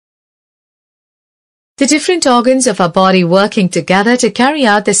The different organs of our body working together to carry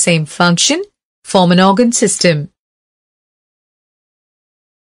out the same function form an organ system.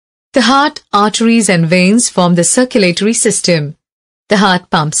 The heart, arteries and veins form the circulatory system. The heart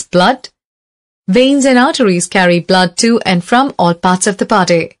pumps blood. Veins and arteries carry blood to and from all parts of the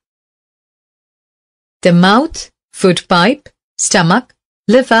body. The mouth, food pipe, stomach,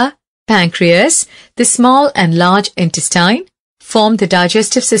 liver, pancreas, the small and large intestine form the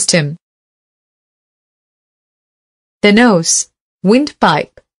digestive system. The nose,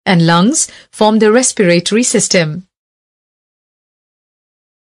 windpipe, and lungs form the respiratory system.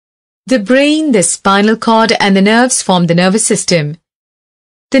 The brain, the spinal cord, and the nerves form the nervous system.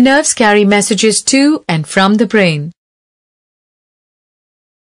 The nerves carry messages to and from the brain.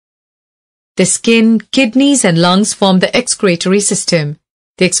 The skin, kidneys, and lungs form the excretory system.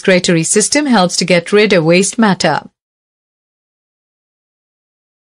 The excretory system helps to get rid of waste matter.